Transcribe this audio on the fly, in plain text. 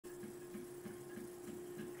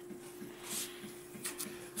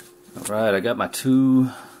Right, I got my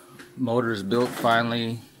two motors built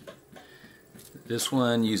finally. This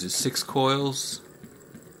one uses 6 coils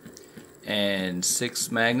and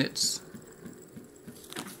 6 magnets.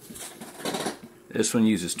 This one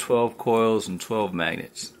uses 12 coils and 12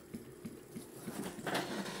 magnets.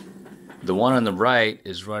 The one on the right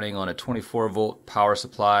is running on a 24-volt power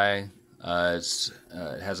supply. It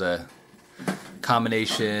has a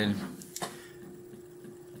combination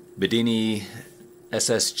Bedini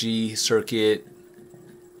SSG circuit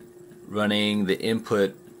running the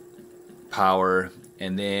input power,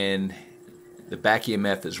 and then the back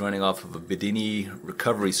EMF is running off of a Bedini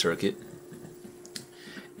Recovery circuit.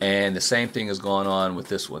 And the same thing is going on with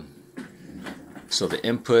this one. So the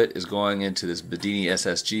input is going into this Bedini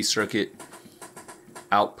SSG circuit,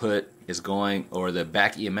 output is going, or the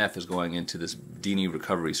back EMF is going into this Bedini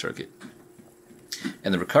Recovery circuit.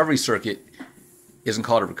 And the recovery circuit isn't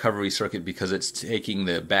called a recovery circuit because it's taking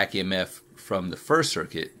the back EMF from the first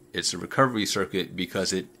circuit. It's a recovery circuit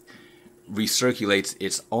because it recirculates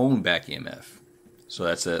its own back EMF. So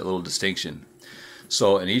that's a little distinction.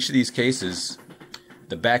 So in each of these cases,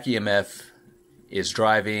 the back EMF is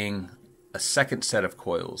driving a second set of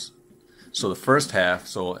coils. So the first half,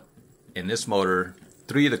 so in this motor,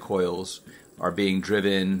 3 of the coils are being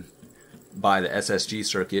driven by the SSG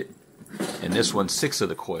circuit, and this one 6 of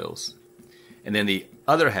the coils. And then the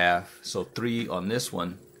other half, so 3 on this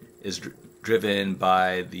one, is driven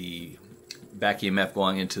by the back EMF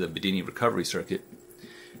going into the Bedini Recovery circuit,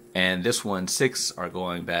 and this one 6 are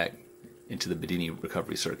going back into the Bedini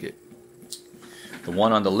Recovery circuit. The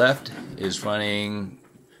one on the left is running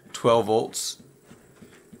 12 volts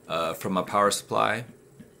from a power supply,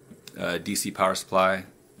 DC power supply,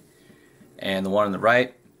 and the one on the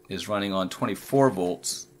right is running on 24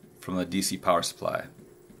 volts from a DC power supply.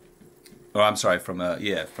 Oh, I'm sorry, from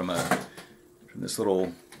this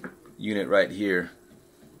little unit right here.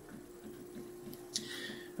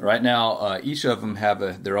 Right now, each of them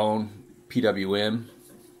have their own PWM,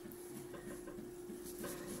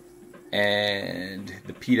 and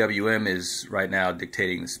the PWM is right now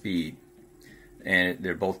dictating the speed, and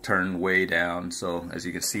they're both turned way down. So as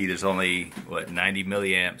you can see, there's only 90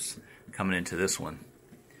 milliamps coming into this one.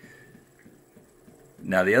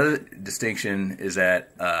 Now the other distinction is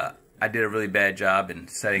that I did a really bad job in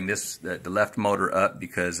setting the left motor up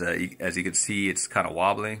because as you can see, it's kind of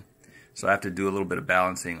wobbling. So I have to do a little bit of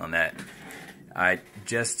balancing on that. I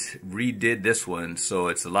just redid this one so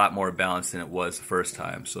it's a lot more balanced than it was the first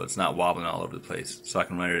time, so it's not wobbling all over the place, so I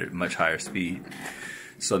can run it at a much higher speed.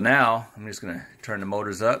 So now I'm just going to turn the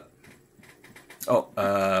motors up. Oh,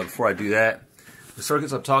 before I do that, the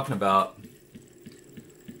circuits I'm talking about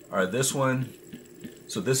are this one.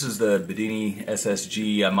 So this is the Bedini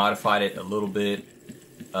SSG. I modified it a little bit,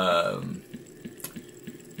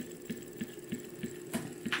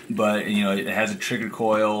 but you know, it has a trigger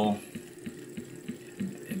coil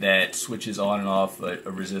that switches on and off a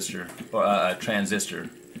resistor or a transistor.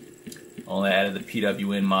 Only added the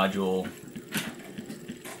PWM module,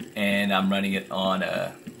 and I'm running it on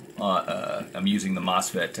I'm using the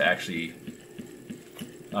MOSFET to actually,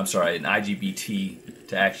 I'm sorry, an IGBT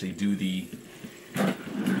to actually do the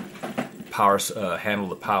power, handle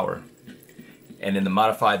the power. And in the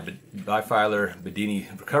modified bifilar Bedini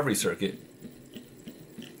Recovery circuit,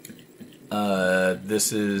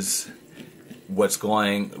 this is what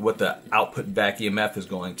the output back EMF is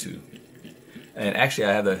going to. And actually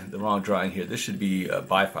I have the wrong drawing here. This should be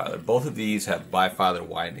bifilar. Both of these have bifilar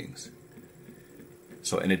windings.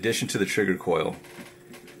 So in addition to the trigger coil,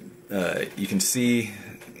 you can see,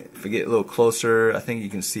 if I get a little closer, I think you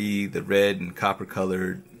can see the red and copper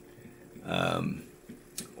colored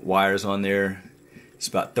wires on there. It's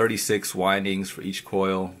about 36 windings for each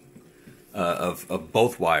coil of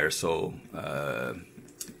both wires, so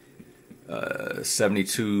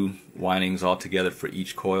 72 windings altogether for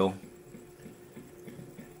each coil.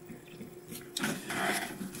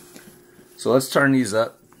 So let's turn these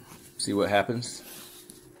up, see what happens.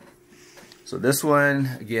 So this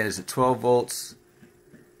one again is at 12 volts,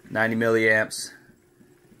 90 milliamps.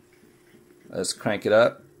 Let's crank it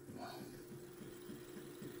up.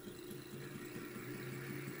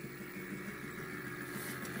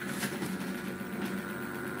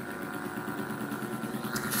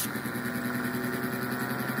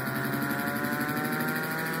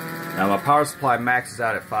 Now my power supply maxes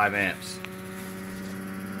out at 5 amps.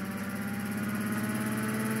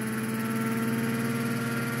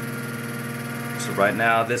 So right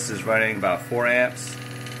now this is running about 4 amps.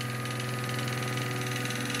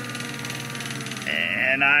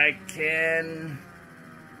 And I can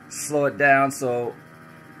slow it down so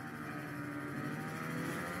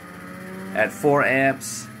at 4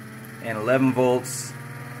 amps and 11 volts.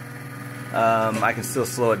 I can still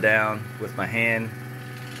slow it down with my hand,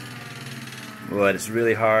 but it's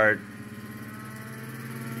really hard.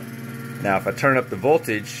 Now if I turn up the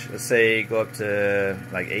voltage, let's say go up to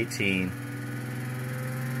like 18,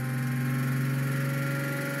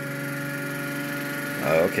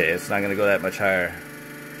 okay, it's not going to go that much higher.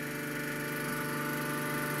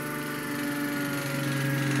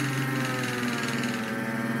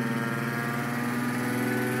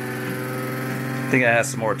 I think I have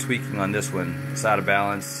some more tweaking on this one. It's out of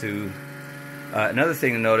balance too. Another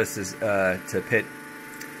thing to notice is that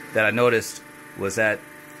I noticed was that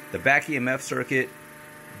the back EMF circuit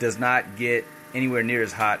does not get anywhere near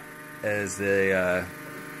as hot as the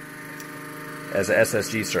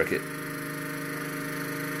SSG circuit.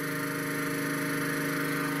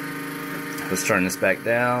 Let's turn this back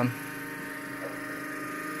down.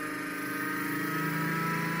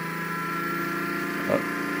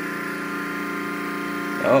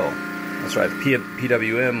 Oh, that's right.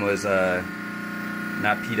 PWM was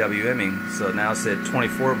not PWMing, so now it's at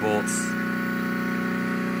 24 volts.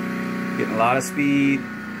 Getting a lot of speed.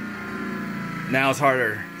 Now it's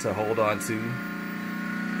harder to hold on to.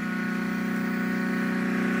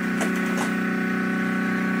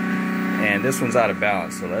 And this one's out of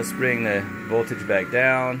balance, so let's bring the voltage back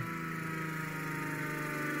down.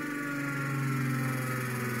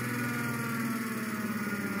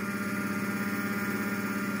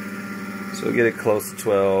 So we'll get it close to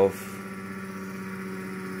 12.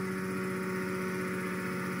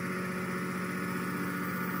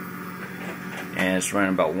 And it's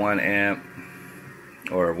running about 1 amp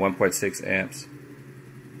or 1.6 amps.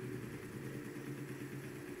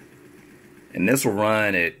 And this will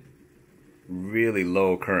run at really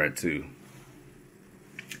low current too.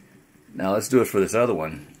 Now let's do it for this other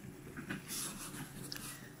one.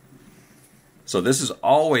 So this is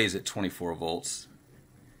always at 24 volts.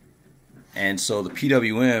 And so the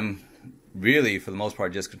PWM really, for the most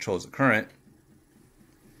part, just controls the current.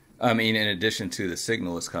 I mean, in addition to the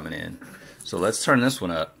signal that's coming in. So let's turn this one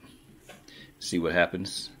up, see what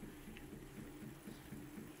happens.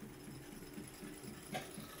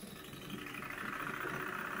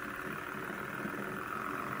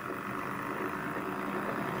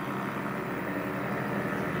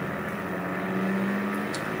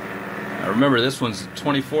 Now remember, this one's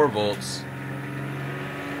 24 volts.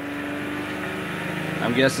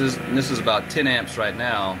 I'm guessing this is about 10 amps right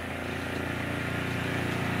now.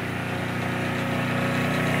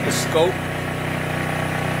 The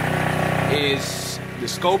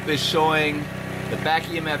scope is showing the back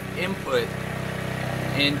EMF input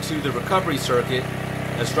into the recovery circuit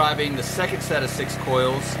that's driving the second set of 6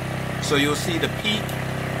 coils. So you'll see the peak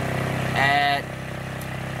at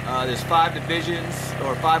there's 5 divisions,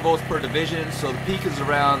 or 5 volts per division. So the peak is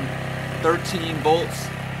around 13 volts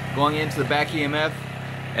going into the back EMF.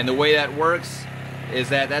 And the way that works is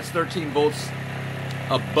that that's 13 volts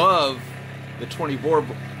above the 24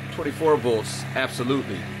 volts,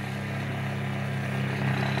 absolutely.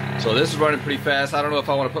 So this is running pretty fast. I don't know if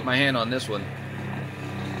I want to put my hand on this one.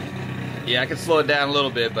 Yeah, I can slow it down a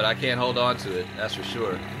little bit, but I can't hold on to it, that's for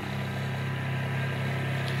sure.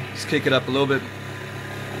 Let's kick it up a little bit.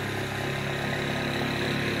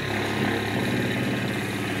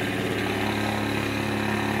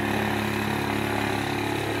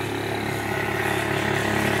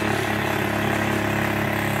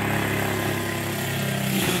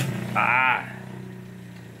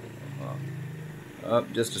 Oh,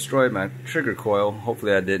 just destroyed my trigger coil.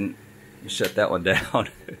 Hopefully I didn't. Shut that one down.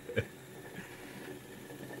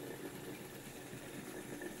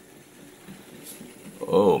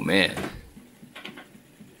 Oh man.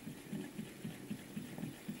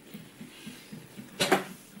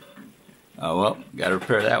 Oh well, gotta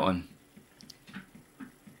repair that one.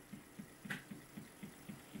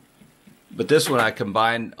 But this one I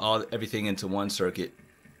combined everything into one circuit.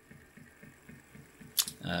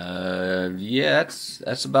 Yeah,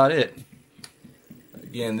 that's about it.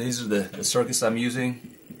 Again, these are the circuits I'm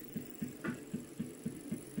using.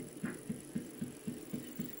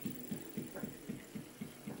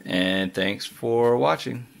 And thanks for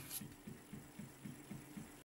watching.